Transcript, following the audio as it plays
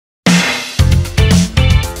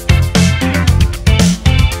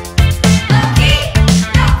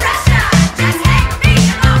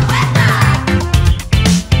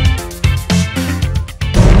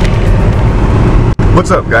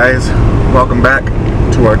What's up, guys? Welcome back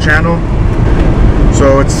to our channel.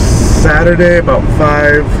 So it's Saturday, about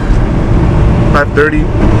 5:30.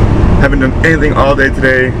 Haven't done anything all day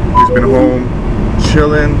today. Just been home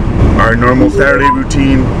chilling. Our normal Saturday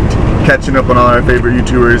routine, catching up on all our favorite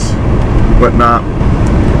YouTubers, whatnot.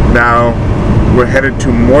 Now we're headed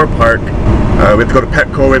to Moore Park. We have to go to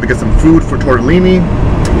Petco. We have to get some food for tortellini,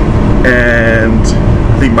 and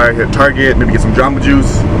I think might hit Target, maybe get some Jamba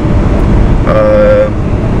Juice.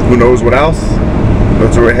 Who knows what else?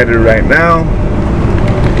 That's where we're headed right now.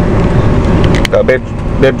 Babe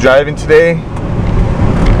driving today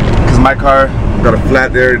because my car got a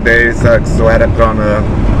flat there today. It sucks, so I had to put on a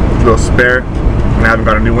little spare, and I haven't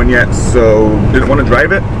got a new one yet, so didn't want to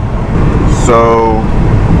drive it. So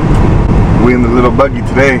we in the little buggy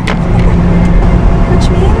today. Which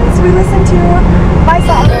means we listen to my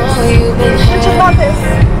song, which is not this.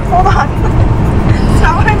 Hold on. It's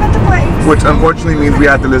not what I meant to play. Which unfortunately means we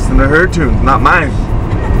have to listen to her tunes, not mine.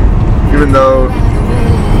 Even though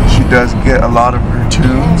she does get a lot of her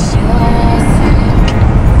tunes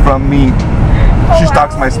from me. She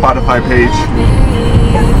stalks my Spotify page,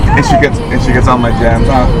 and she gets on my jams,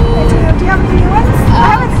 huh? Do you have any new ones?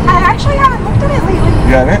 I actually haven't looked at it lately.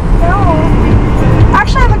 You haven't? No.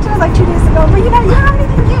 Actually, I looked at it like 2 days ago, but you don't have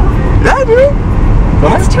anything new. Yeah, I do.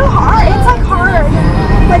 It's too hard. It's like hard.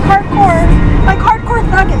 Like hardcore. Like hardcore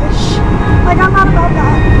thuggish. Like, I'm not about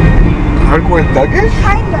that. Hardcore thuggish?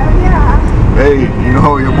 Kind of, yeah. Hey, you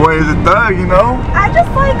know, your boy is a thug, you know? I just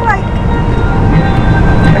like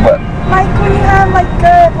What? like when you have like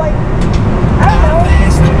good, like, I don't know,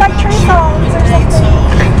 like Trey songs or something.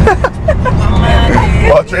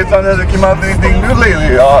 Well, Trey Songz hasn't come out with anything new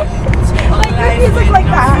lately. Like good music like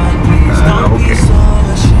that. Okay.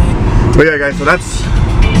 But yeah, guys, so that's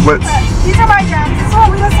what's... These are my jams. This is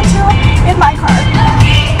what we listen to in my car.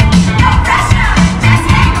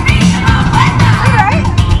 Alright?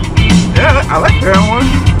 Yeah, I like that one.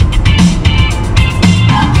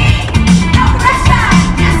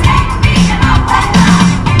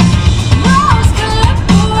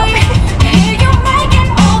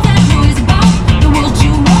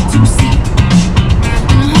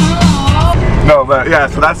 No, but yeah,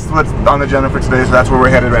 so that's what's on the agenda for today. So that's where we're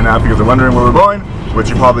headed right now. If you guys are wondering where we're going, which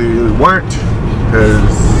you probably weren't,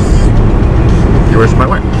 because you wish I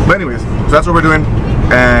went. But anyways, so that's what we're doing,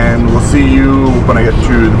 and we'll see you when I get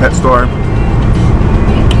to the pet store,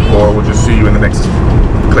 or we'll just see you in the next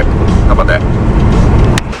clip. How about that?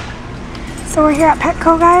 So we're here at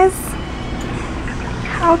Petco, guys.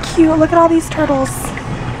 How cute. Look at all these turtles.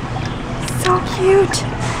 So cute.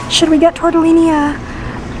 Should we get tortellini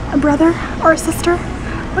a brother or a sister?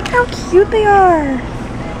 Look how cute they are.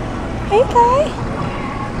 Hey, guy.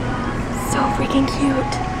 So freaking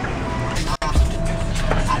cute.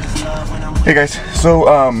 Hey guys, so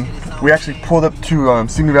we actually pulled up to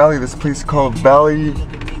Simi Valley, this place called Valley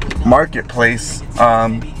Marketplace,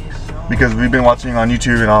 because we've been watching on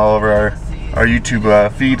YouTube and all over our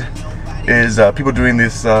YouTube feed is people doing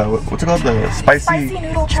this what's it called, the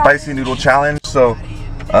spicy noodle challenge. So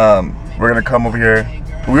we're gonna come over here.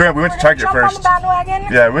 We went to Target first.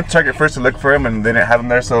 Yeah, we went to Target first to look for them, and they didn't have them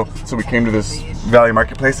there, so we came to this Valley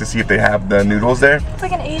Marketplace to see if they have the noodles there. It's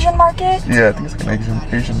like an Asian market. Yeah, I think it's like an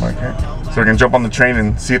Asian market. So we're gonna jump on the train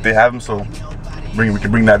and see if they have them. So we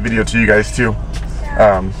can bring that video to you guys too.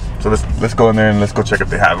 So let's go in there and let's go check if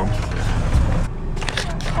they have them.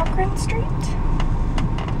 Cochran Street.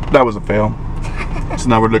 That was a fail. So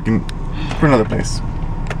now we're looking for another place.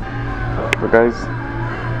 So guys,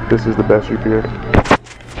 this is the best root beer.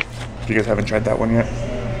 If you guys haven't tried that one yet,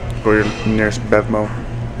 go to your nearest Bevmo,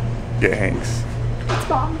 get Hank's. It's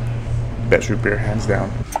bomb. Best root beer, hands down.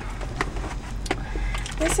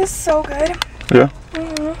 This is so good. Yeah?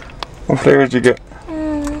 What flavors did you get?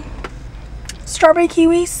 Strawberry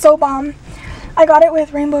kiwi, so bomb. I got it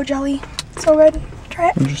with rainbow jelly. So good. Try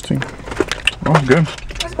it. Interesting. Oh, good.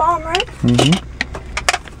 It's bomb, right?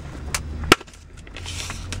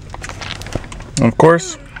 And of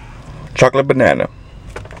course, chocolate banana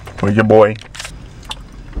with your boy.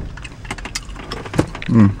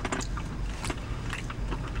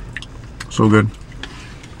 So good.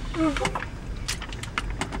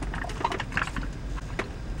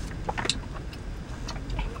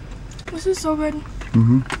 This is so good.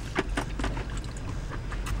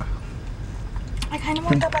 I kind of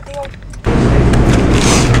want tapatio.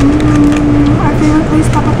 Our favorite place,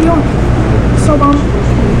 tapatio. So bomb.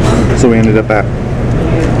 So we ended up at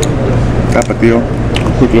Tapatio,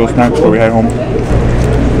 quick little snack before we head home.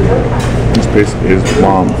 This place is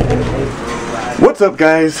bomb. What's up,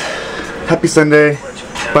 guys? Happy Sunday,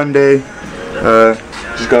 fun day.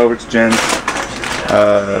 Just got over to Jen's.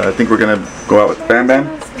 I think we're gonna go out with Bam Bam.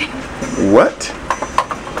 What?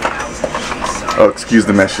 Oh, excuse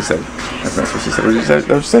the mess, she said. That's not what she said. What did you say?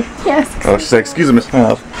 That what she said? Yes. Oh, she said, excuse the mess.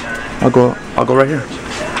 I'll go right here.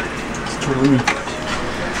 It's totally me.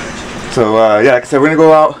 So, yeah, like I said, we're gonna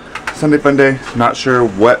go out Sunday fun day. Not sure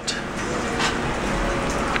what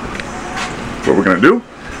we're gonna do,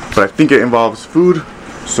 but I think it involves food.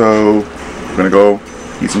 So, we're gonna go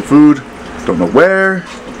eat some food. Don't know where.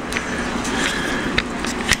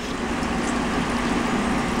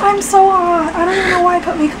 I'm so hot. I don't even know why I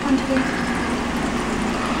put makeup on today.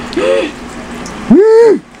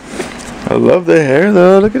 I love the hair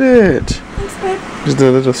though, look at it. Thanks, babe. Just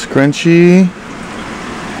a little scrunchy.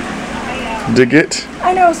 Dig it.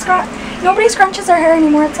 I know, nobody scrunches their hair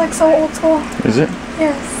anymore. It's like so old school. Is it?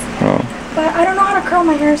 Yes. Oh. But I don't know how to curl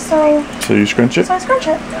my hair, so... So you scrunch it? So I scrunch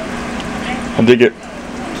it. I dig it.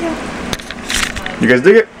 Thank you. You guys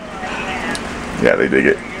dig it? Yeah, they dig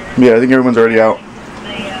it. Yeah, I think everyone's already out.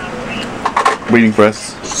 Waiting for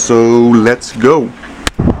us. So let's go.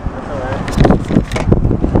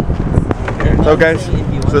 So guys, so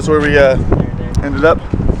that's where we ended up.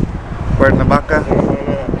 Cuernavaca,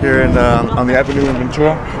 here in on the avenue in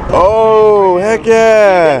Ventura. Oh, heck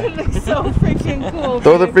yeah! It looks so freaking cool.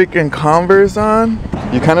 Throw the freaking Converse on.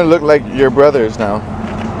 You kind of look like your brothers now.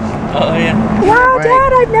 Oh yeah. Wow, Right.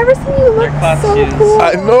 Dad, I've never seen you look class so shoes. cool.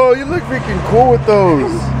 I know, you look freaking cool with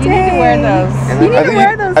those. You need to wear those. You need to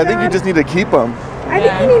wear those, I think you Dad. just need to keep them. I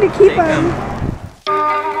think you need to keep them.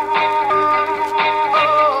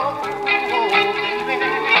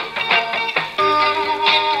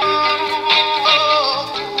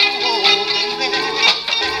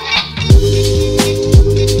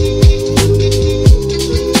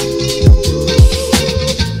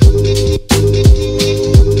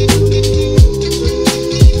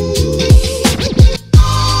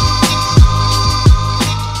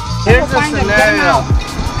 Here's the scenario.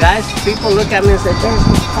 Guys, people look at me and say, there's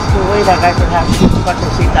no fucking way that guy could have 2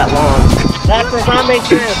 fucking feet that long. That does not make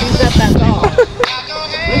sense. He's not that tall.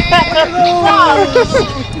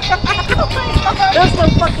 There's no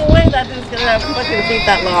fucking way that dude's gonna have fucking feet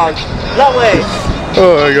that long. No way.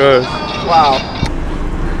 Oh my god. Wow.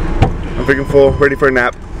 I'm freaking full, ready for a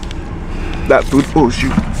nap. That food, oh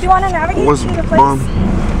shoot, Do you want to navigate was to the place? bomb.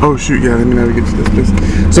 Oh shoot, yeah, let me navigate to this place.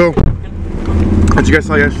 So, as you guys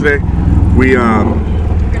saw yesterday, we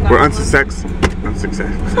were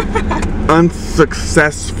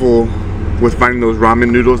unsuccessful with finding those ramen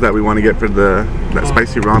noodles that we want to get for that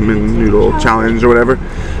spicy ramen noodle challenge or whatever.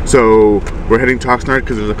 So we're heading to Oxnard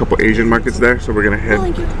because there's a couple Asian markets there. So we're gonna head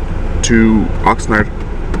to Oxnard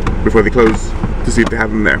before they close to see if they have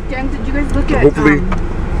them there. Jen, did you guys look at? Hopefully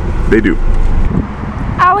they do.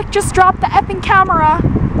 Alec just dropped the effing camera.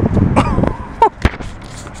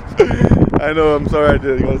 I know, I'm sorry I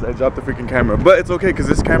did, guys. I dropped the freaking camera, but it's okay because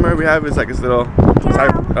this camera we have is like this little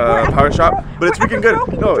side power shop, but it's freaking good.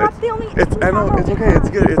 No, it's I know it's okay. It's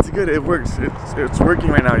good. It works. It's working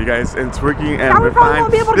right now, you guys. It's working and Now we we're probably fine.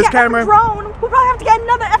 won't be able to This get camera, a drone. We'll probably have to get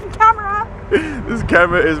another effing camera. this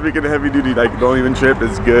camera is freaking heavy duty. Like, don't even trip.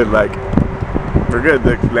 It's good. Like, we're good.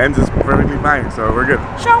 The lens is perfectly fine, so we're good.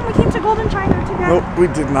 Sean, we came to Golden China together. Nope, we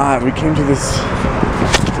did not. We came to this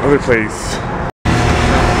other place.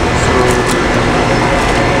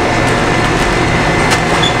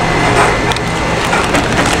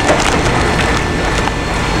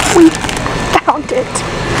 We found it.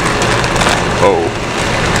 Oh,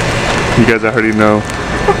 you guys already know.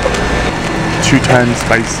 2 times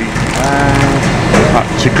spicy. Hot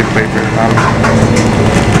chicken flavor.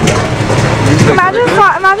 Imagine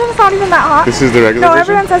it's not even that hot. This is the regular No, version?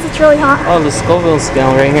 everyone says it's really hot. Oh, the Scoville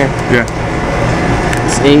scale right here. Yeah.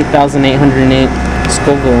 It's 8,808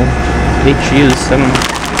 Scoville HUs. I don't know.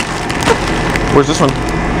 Where's this one?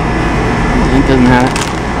 It doesn't have it.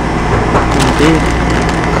 Dude,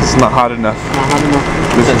 It's not hot enough. not hot enough.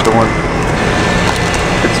 This is the one.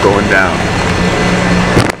 It's going down.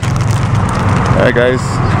 Alright guys.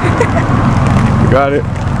 We got it.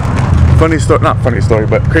 Funny story, not funny story,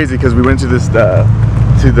 but crazy because we went to this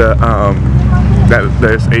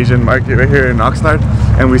there's Asian market right here in Oxnard,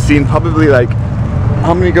 and we seen probably like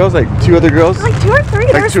how many girls? Like 2 other girls? Like 2 or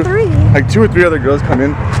 3? There's 3. Like 2 or 3 other girls come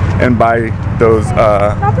in and buy those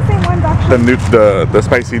Not the same ones actually. the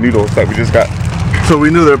spicy noodles that we just got. So we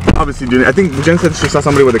knew they're obviously doing it. I think Jen said she saw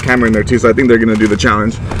somebody with a camera in there too, so I think they're gonna do the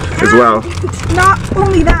challenge as well. Not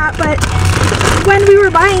only that, but when we were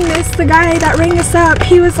buying this, the guy that rang us up,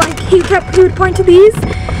 he was like, he would point to these,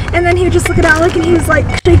 and then he would just look at Alec and he was like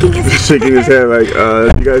shaking his head. Shaking his head like,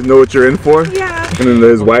 you guys know what you're in for? Yeah. And then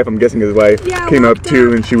his wife, I'm guessing his wife, Yeah, came up walked too,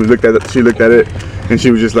 up. and she looked at it, And she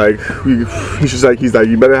was just like, he's like,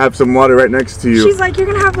 you better have some water right next to you. She's like, you're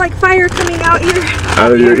gonna have like fire coming out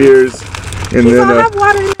out of your ears. And he's then all, have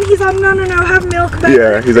water, and he's all, no, have milk. Better.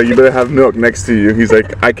 Yeah, he's like, you better have milk next to you. He's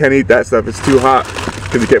like, I can't eat that stuff, it's too hot.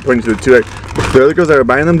 Because he kept pointing to the 2X. The other girls that were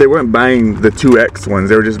buying them, they weren't buying the 2X ones,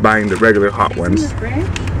 they were just buying the regular hot ones.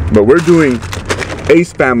 But we're doing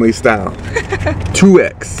Ace Family style,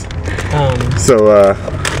 2X. So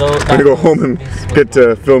we're gonna go home and get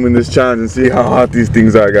to filming this challenge and see how hot these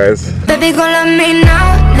things are, guys. Baby, gonna love me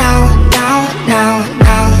now.